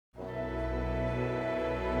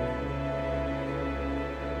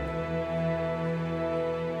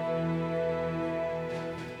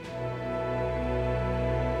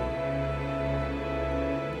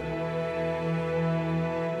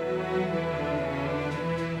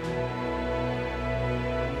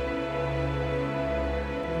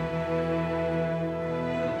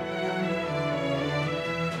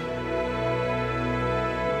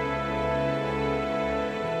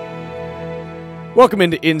Welcome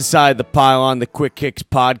into Inside the Pylon, the Quick Kicks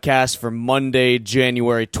podcast for Monday,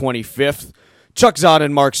 January 25th. Chuck Zod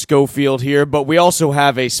and Mark Schofield here, but we also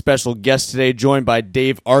have a special guest today, joined by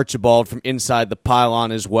Dave Archibald from Inside the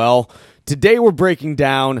Pylon as well. Today we're breaking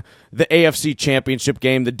down the AFC Championship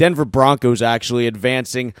game, the Denver Broncos actually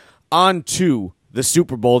advancing onto the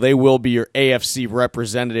Super Bowl. They will be your AFC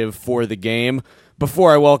representative for the game.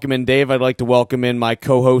 Before I welcome in Dave, I'd like to welcome in my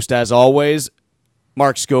co-host, as always,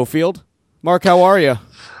 Mark Schofield. Mark, how are you?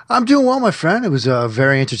 I'm doing well, my friend. It was a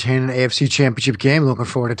very entertaining AFC Championship game. Looking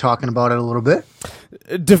forward to talking about it a little bit.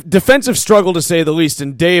 Defensive struggle, to say the least.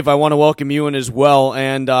 And Dave, I want to welcome you in as well.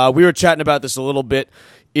 And we were chatting about this a little bit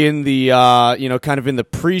in the, kind of in the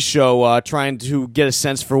pre-show, trying to get a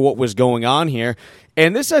sense for what was going on here.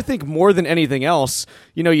 And this, I think, more than anything else,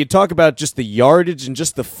 you talk about just the yardage and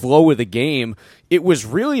just the flow of the game. It was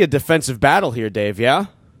really a defensive battle here, Dave, yeah?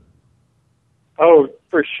 Oh,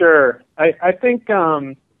 for sure. I think,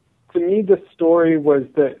 to me, the story was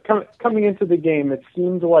that coming into the game, it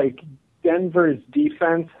seemed like Denver's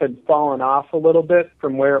defense had fallen off a little bit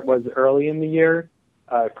from where it was early in the year.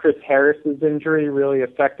 Chris Harris's injury really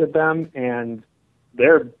affected them, and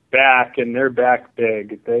they're back, and they're back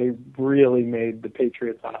big. They really made the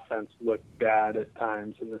Patriots offense look bad at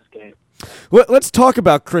times in this game. Let's talk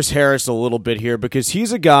about Chris Harris a little bit here, because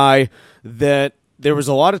he's a guy that there was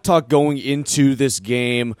a lot of talk going into this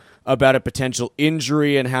game about a potential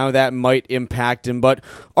injury and how that might impact him. But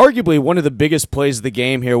arguably one of the biggest plays of the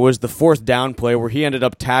game here was the fourth down play where he ended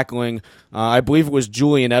up tackling, I believe it was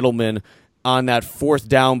Julian Edelman, on that fourth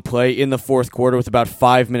down play in the fourth quarter with about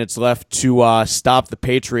 5 minutes left to stop the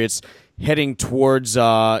Patriots heading towards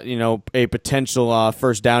a potential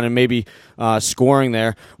first down and maybe scoring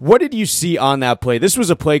there. What did you see on that play? This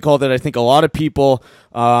was a play call that I think a lot of people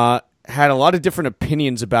had a lot of different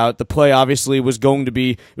opinions about. The play obviously was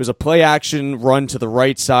it was a play action run to the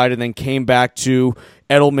right side and then came back to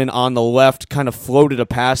Edelman on the left, kind of floated a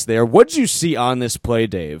pass there. What did you see on this play,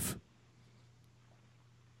 Dave?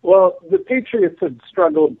 Well, the Patriots had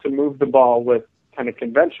struggled to move the ball with kind of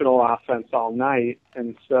conventional offense all night,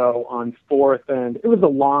 and so on fourth, and it was a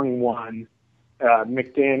long one.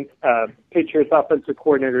 Patriots offensive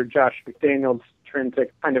coordinator Josh McDaniels turned to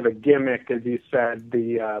kind of a gimmick, as you said,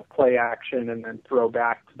 the play action and then throw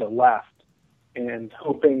back to the left, and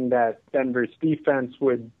hoping that Denver's defense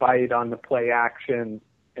would bite on the play action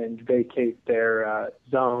and vacate their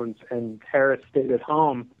zones. And Harris stayed at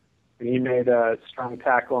home, and he made a strong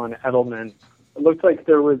tackle on Edelman. It looked like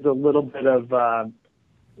there was a little bit of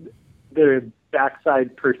their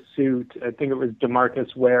backside pursuit. I think it was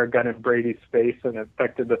DeMarcus Ware got in Brady's face and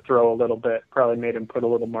affected the throw a little bit, probably made him put a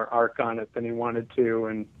little more arc on it than he wanted to,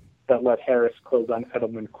 and that let Harris close on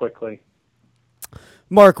Edelman quickly.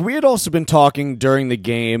 Mark, we had also been talking during the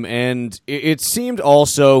game, and it seemed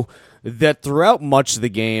also that throughout much of the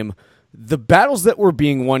game, the battles that were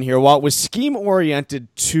being won here, while it was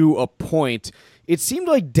scheme-oriented to a point, it seemed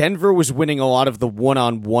like Denver was winning a lot of the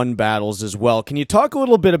one-on-one battles as well. Can you talk a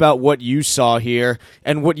little bit about what you saw here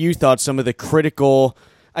and what you thought some of the critical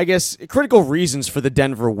reasons for the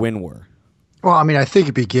Denver win were? Well, I think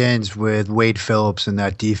it begins with Wade Phillips and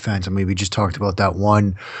that defense. We just talked about that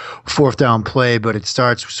one fourth down play, but it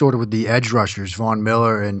starts sort of with the edge rushers, Von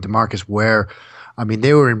Miller and DeMarcus Ware.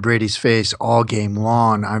 They were in Brady's face all game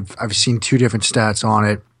long. I've seen two different stats on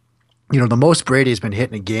it. The most Brady has been hit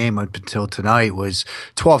in a game up until tonight was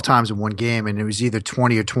 12 times in one game, and it was either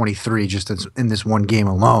 20 or 23 just in this one game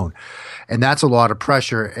alone. And that's a lot of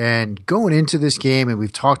pressure. And going into this game, and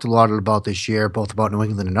we've talked a lot about this year, both about New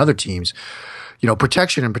England and other teams,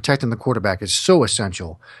 protection and protecting the quarterback is so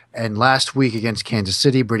essential. And last week against Kansas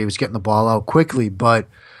City, Brady was getting the ball out quickly, but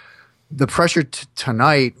the pressure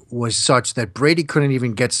tonight was such that Brady couldn't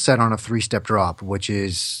even get set on a three-step drop, which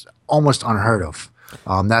is almost unheard of.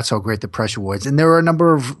 That's how great the pressure was. And there were a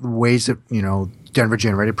number of ways that, Denver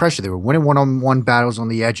generated pressure. They were winning one-on-one battles on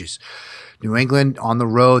the edges. New England on the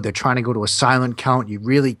road, they're trying to go to a silent count. You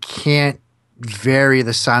really can't vary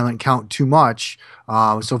the silent count too much.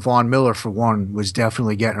 So Von Miller, for one, was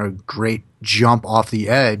definitely getting a great jump off the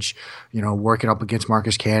edge, working up against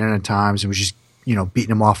Marcus Cannon at times and was just,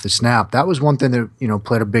 beating him off the snap. That was one thing that,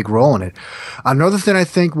 played a big role in it. Another thing I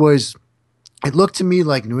think was, it looked to me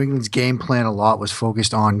like New England's game plan a lot was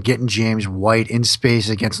focused on getting James White in space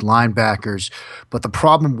against linebackers. But the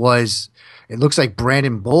problem was, it looks like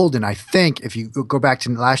Brandon Bolden, I think, if you go back to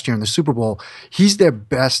last year in the Super Bowl, he's their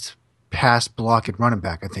best pass blocking running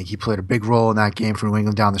back. I think he played a big role in that game for New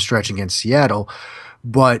England down the stretch against Seattle.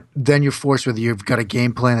 But then you're forced with you've got a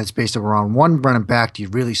game plan that's based around one running back. Do you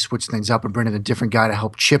really switch things up and bring in a different guy to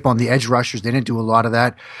help chip on the edge rushers? They didn't do a lot of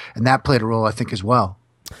that, and that played a role, I think, as well.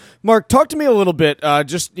 Mark, talk to me a little bit.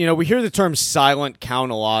 We hear the term silent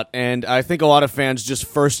count a lot, and I think a lot of fans just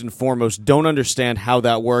first and foremost don't understand how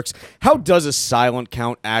that works. How does a silent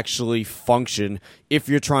count actually function if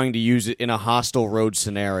you're trying to use it in a hostile road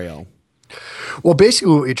scenario? Well,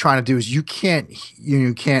 basically, what you're trying to do is you can't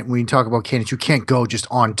when you talk about cadence, you can't go just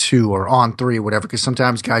on 2 or on 3 or whatever, because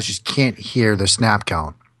sometimes guys just can't hear the snap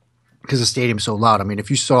count because the stadium's so loud. I mean, if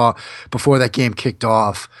you saw before that game kicked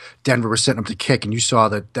off, Denver was setting up to kick, and you saw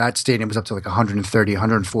that stadium was up to like 130,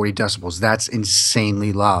 140 decibels. That's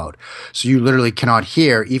insanely loud. So you literally cannot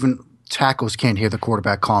hear, even tackles can't hear the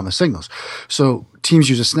quarterback calling the signals. So teams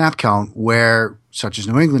use a snap count where, such as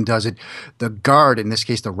New England does it, the guard, in this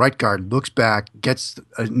case the right guard, looks back, gets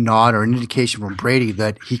a nod or an indication from Brady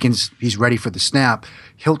that he's ready for the snap.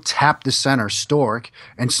 He'll tap the center, Stork,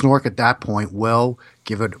 and Snork at that point will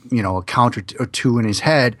give it, a count or two in his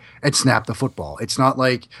head and snap the football. It's not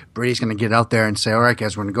like Brady's going to get out there and say, all right,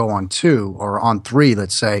 guys, we're going to go on 2 or on 3,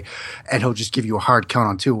 let's say, and he'll just give you a hard count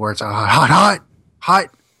on 2 where it's a hot,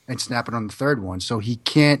 and snap it on the third one. So he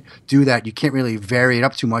can't do that. You can't really vary it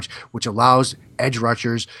up too much, which allows edge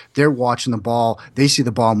rushers, they're watching the ball, they see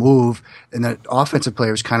the ball move, and the offensive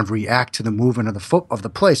players kind of react to the movement of the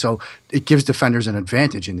play. So it gives defenders an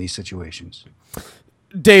advantage in these situations.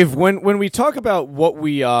 Dave, when we talk about what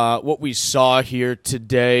we saw here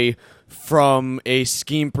today from a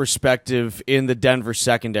scheme perspective in the Denver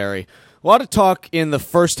secondary, a lot of talk in the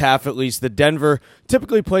first half, at least, that Denver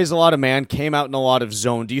typically plays a lot of man, came out in a lot of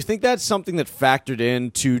zone. Do you think that's something that factored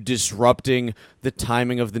into disrupting the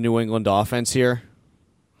timing of the New England offense here?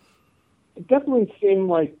 It definitely seemed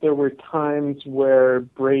like there were times where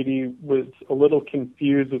Brady was a little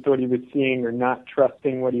confused with what he was seeing or not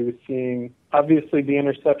trusting what he was seeing. Obviously, the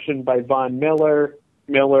interception by Von Miller.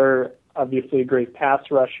 Miller, obviously a great pass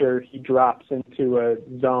rusher. He drops into a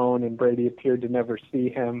zone, and Brady appeared to never see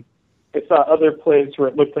him. I saw other plays where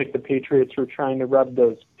it looked like the Patriots were trying to run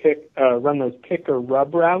those pick or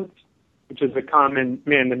rub routes, which is a common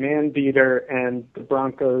man-to-man beater, and the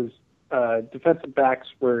Broncos defensive backs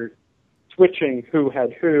were switching who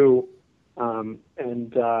had who,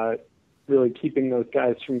 and really keeping those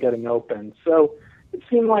guys from getting open. So it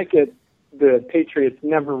seemed like the Patriots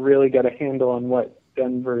never really got a handle on what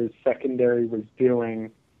Denver's secondary was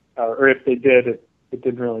doing, or if they did, it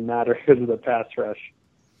didn't really matter because of the pass rush.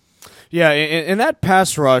 Yeah, and that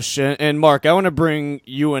pass rush, and Mark, I want to bring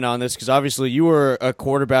you in on this because obviously you were a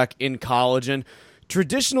quarterback in college, and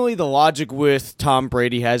traditionally the logic with Tom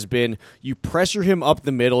Brady has been you pressure him up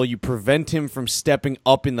the middle, you prevent him from stepping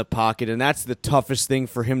up in the pocket, and that's the toughest thing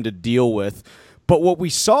for him to deal with. But what we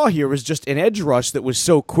saw here was just an edge rush that was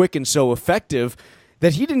so quick and so effective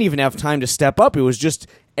that he didn't even have time to step up. It was just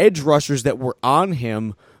edge rushers that were on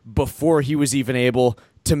him before he was even able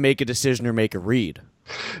to make a decision or make a read.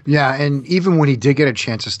 Yeah, and even when he did get a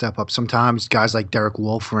chance to step up, sometimes guys like Derek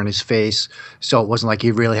Wolfe were in his face, so it wasn't like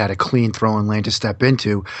he really had a clean throwing lane to step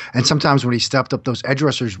into. And sometimes when he stepped up, those edge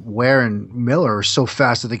rushers, Ware and Miller, are so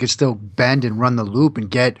fast that they could still bend and run the loop and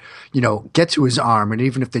get to his arm. And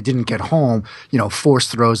even if they didn't get home, force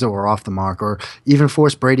throws that were off the mark, or even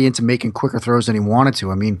force Brady into making quicker throws than he wanted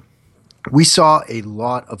to. I mean, we saw a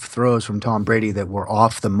lot of throws from Tom Brady that were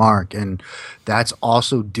off the mark, and that's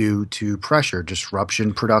also due to pressure,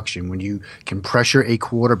 disruption, production. When you can pressure a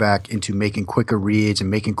quarterback into making quicker reads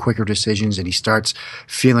and making quicker decisions, and he starts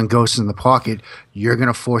feeling ghosts in the pocket, you're going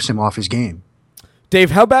to force him off his game.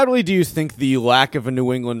 Dave, how badly do you think the lack of a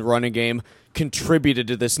New England running game contributed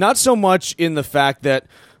to this? Not so much in the fact that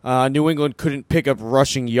New England couldn't pick up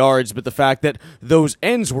rushing yards, but the fact that those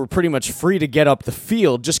ends were pretty much free to get up the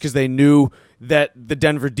field just because they knew that the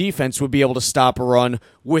Denver defense would be able to stop a run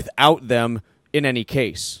without them in any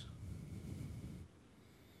case.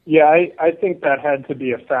 Yeah, I think that had to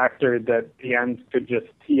be a factor, that the ends could just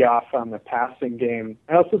tee off on the passing game.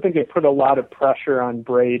 I also think it put a lot of pressure on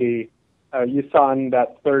Brady. You saw in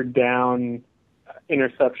that third down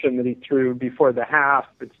interception that he threw before the half.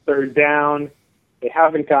 It's third down. They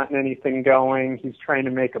haven't gotten anything going. He's trying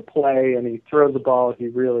to make a play, and he throws the ball he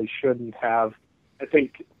really shouldn't have. I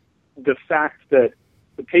think the fact that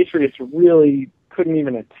the Patriots really couldn't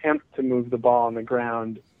even attempt to move the ball on the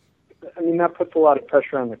ground, I mean, that puts a lot of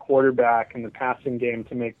pressure on the quarterback and the passing game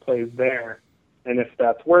to make plays there. And if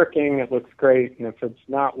that's working, it looks great. And if it's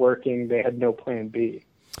not working, they had no plan B.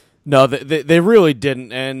 No, they really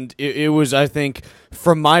didn't, and it was, I think,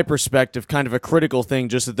 from my perspective, kind of a critical thing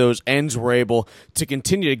just that those ends were able to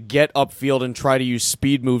continue to get upfield and try to use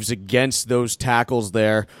speed moves against those tackles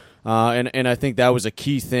there, and I think that was a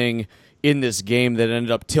key thing in this game that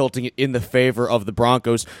ended up tilting it in the favor of the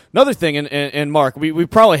Broncos. Another thing, and Mark, we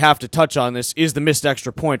probably have to touch on this, is the missed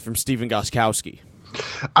extra point from Stephen Gostkowski.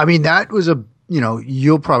 I mean, that was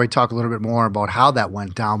you'll probably talk a little bit more about how that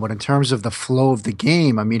went down, but in terms of the flow of the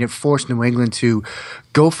game, I mean, it forced New England to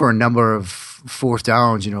go for a number of fourth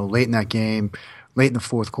downs, late in that game, late in the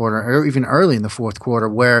fourth quarter, or even early in the fourth quarter,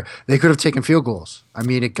 where they could have taken field goals. I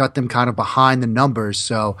mean, it got them kind of behind the numbers,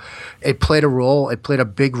 so it played a role. It played a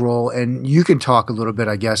big role, and you can talk a little bit,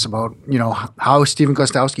 I guess, about, how Stephen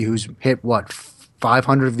Gostkowski, who's hit,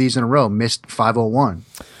 500 of these in a row, missed 501.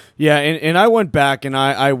 Yeah, and I went back and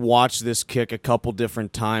I watched this kick a couple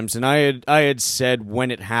different times, and I had said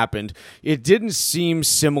when it happened, it didn't seem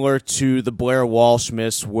similar to the Blair Walsh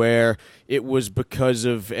miss where it was because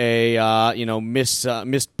of a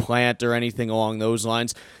missed plant or anything along those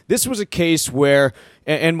lines. This was a case where,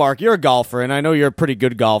 and Mark, you're a golfer, and I know you're a pretty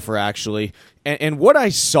good golfer actually, and what I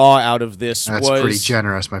saw out of this was pretty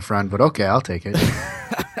generous, my friend, but okay, I'll take it.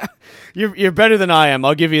 You're better than I am.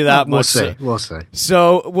 I'll give you that much. We'll see.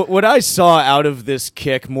 So what I saw out of this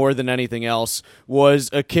kick more than anything else was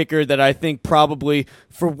a kicker that I think probably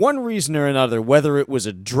for one reason or another, whether it was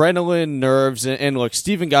adrenaline, nerves, and look,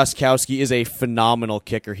 Stephen Gostkowski is a phenomenal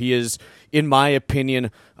kicker. He is, in my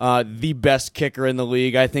opinion, the best kicker in the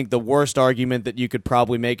league. I think the worst argument that you could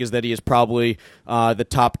probably make is that he is probably the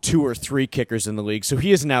top 2 or 3 kickers in the league. So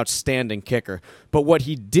he is an outstanding kicker. But what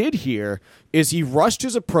he did here is he rushed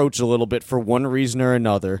his approach a little bit for one reason or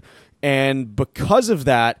another. And because of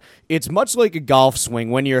that, it's much like a golf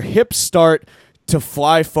swing. When your hips start to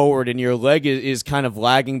fly forward and your leg is kind of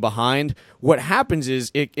lagging behind, what happens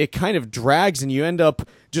is it kind of drags and you end up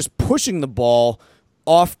just pushing the ball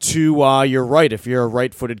off to your right if you're a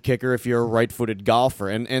right-footed kicker, if you're a right-footed golfer.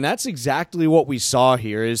 And that's exactly what we saw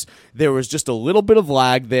here is there was just a little bit of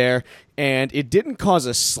lag there, and it didn't cause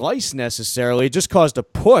a slice necessarily. It just caused a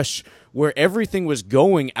push where everything was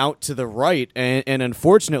going out to the right. And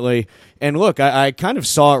unfortunately, and look, I kind of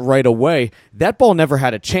saw it right away, that ball never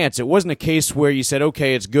had a chance. It wasn't a case where you said,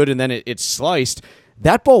 okay, it's good, and then it's sliced.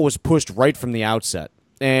 That ball was pushed right from the outset.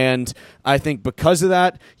 And I think because of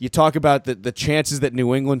that, you talk about the chances that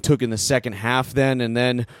New England took in the second half then, and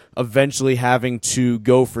then eventually having to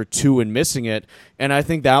go for 2 and missing it. And I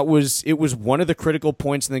think it was one of the critical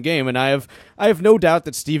points in the game. And I have no doubt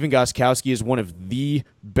that Stephen Gostkowski is one of the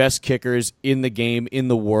best kickers in the game in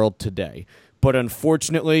the world today. But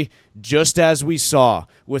unfortunately, just as we saw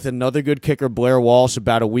with another good kicker, Blair Walsh,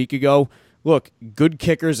 about a week ago, look, good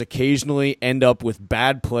kickers occasionally end up with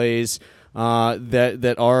bad plays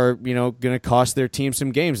that are going to cost their team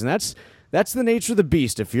some games, and that's the nature of the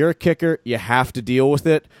beast. If you're a kicker, you have to deal with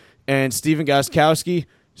it. And Stephen Gostkowski,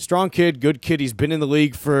 strong kid, good kid. He's been in the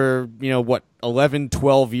league for 11,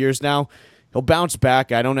 12 years now. He'll bounce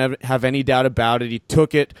back. I don't have any doubt about it. He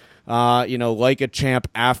took it, like a champ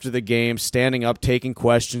after the game, standing up, taking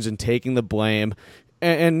questions, and taking the blame.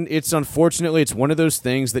 And it's unfortunately, it's one of those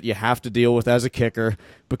things that you have to deal with as a kicker,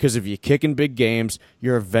 because if you kick in big games,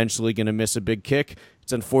 you're eventually going to miss a big kick.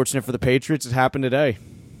 It's unfortunate for the Patriots. It happened today.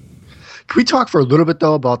 Can we talk for a little bit,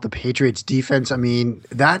 though, about the Patriots' defense? I mean,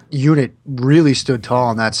 that unit really stood tall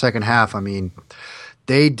in that second half. I mean,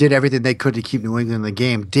 they did everything they could to keep New England in the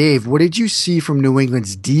game. Dave, what did you see from New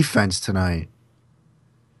England's defense tonight?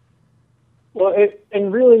 Well,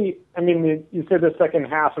 you said the second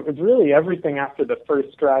half. It was really everything after the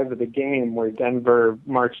first drive of the game where Denver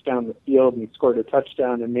marched down the field and scored a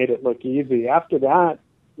touchdown and made it look easy. After that,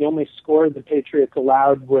 the only score the Patriots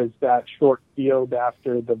allowed was that short field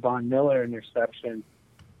after the Von Miller interception.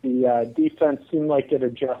 The defense seemed like it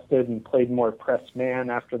adjusted and played more press man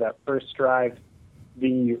after that first drive.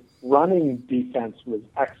 The running defense was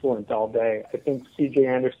excellent all day. I think C.J.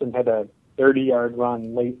 Anderson had a 30-yard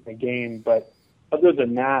run late in the game, but other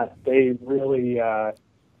than that, they really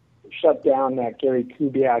shut down that Gary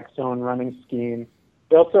Kubiak zone running scheme.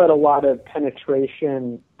 They also had a lot of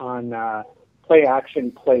penetration on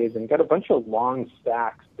play-action plays and got a bunch of long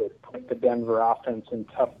stacks that put the Denver offense in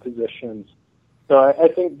tough positions. So I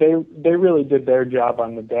think they really did their job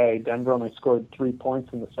on the day. Denver only scored 3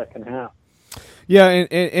 points in the second half. Yeah,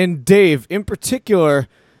 and Dave, in particular,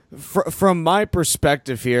 from my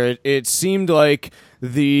perspective here, it seemed like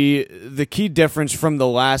the key difference from the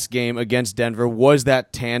last game against Denver was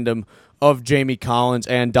that tandem of Jamie Collins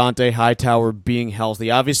and Dante Hightower being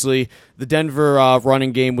healthy. Obviously, the Denver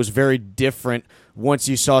running game was very different once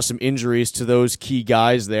you saw some injuries to those key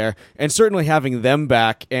guys there. And certainly having them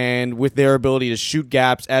back and with their ability to shoot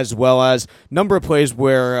gaps, as well as number of plays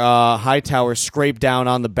where Hightower scraped down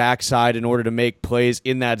on the backside in order to make plays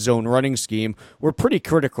in that zone running scheme, were pretty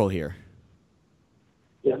critical here.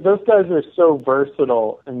 Yeah, those guys are so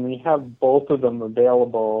versatile, and we have both of them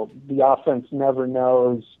available. The offense never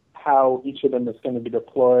knows how each of them is going to be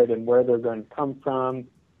deployed and where they're going to come from,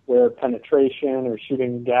 where penetration or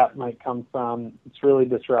shooting gap might come from. It's really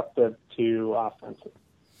disruptive to offenses.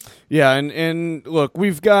 Yeah, and look,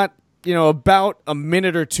 we've got about a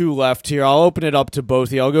minute or two left here. I'll open it up to both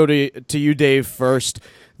of you. I'll go to you, Dave, first.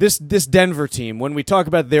 This Denver team, when we talk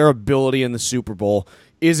about their ability in the Super Bowl,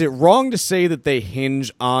 is it wrong to say that they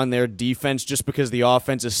hinge on their defense just because the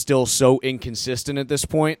offense is still so inconsistent at this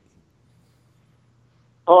point?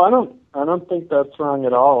 Oh, I don't think that's wrong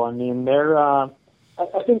at all. I mean, I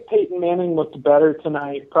think Peyton Manning looked better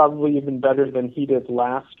tonight, probably even better than he did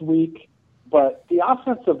last week. But the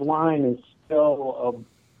offensive line is still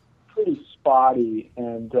pretty spotty,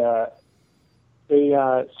 and they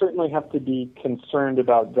certainly have to be concerned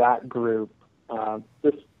about that group.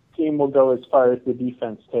 This team will go as far as the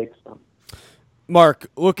defense takes them. Mark,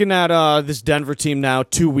 looking at this Denver team now,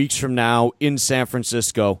 2 weeks from now in San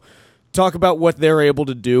Francisco, talk about what they're able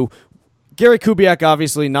to do. Gary Kubiak,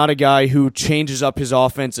 obviously not a guy who changes up his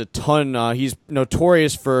offense a ton. He's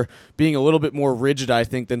notorious for being a little bit more rigid, I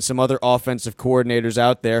think, than some other offensive coordinators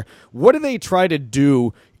out there. What do they try to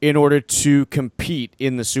do in order to compete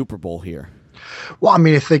in the Super Bowl here? Well, I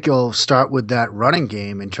mean, I think you'll start with that running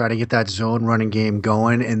game and try to get that zone running game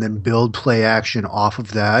going and then build play action off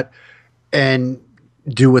of that and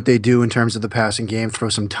do what they do in terms of the passing game, throw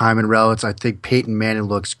some time and routes. I think Peyton Manning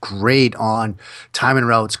looks great on time and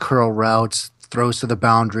routes, curl routes, throws to the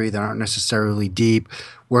boundary that aren't necessarily deep,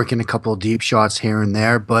 working a couple of deep shots here and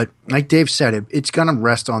there. But like Dave said, it's going to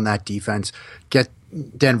rest on that defense. Get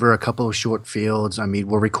Denver a couple of short fields. I mean,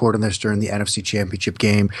 we're recording this during the NFC Championship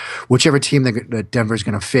game. Whichever team that Denver's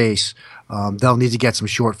going to face, they'll need to get some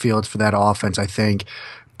short fields for that offense, I think.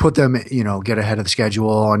 Put them, get ahead of the schedule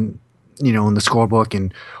on in the scorebook,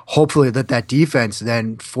 and hopefully that defense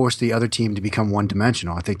then force the other team to become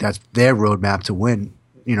one-dimensional. I think that's their roadmap to win,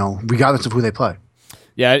 regardless of who they play.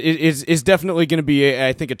 Yeah, it's definitely going to be,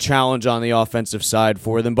 I think, a challenge on the offensive side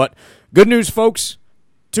for them. But good news, folks.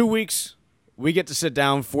 2 weeks, we get to sit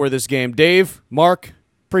down for this game. Dave, Mark,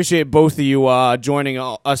 appreciate both of you joining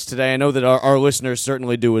us today. I know that our listeners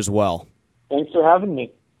certainly do as well. Thanks for having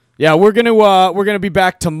me. Yeah, we're gonna be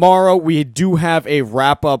back tomorrow. We do have a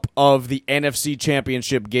wrap up of the NFC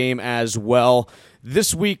Championship game as well.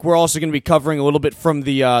 This week, we're also going to be covering a little bit from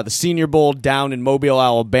the Senior Bowl down in Mobile,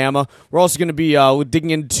 Alabama. We're also going to be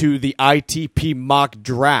digging into the ITP mock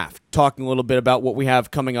draft, talking a little bit about what we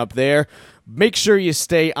have coming up there. Make sure you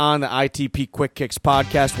stay on the ITP Quick Kicks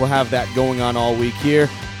podcast. We'll have that going on all week here.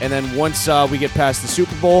 And then once we get past the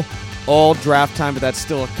Super Bowl, all draft time, but that's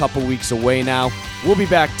still a couple weeks away now. We'll be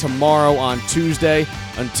back tomorrow on Tuesday.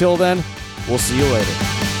 Until then, we'll see you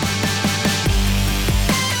later.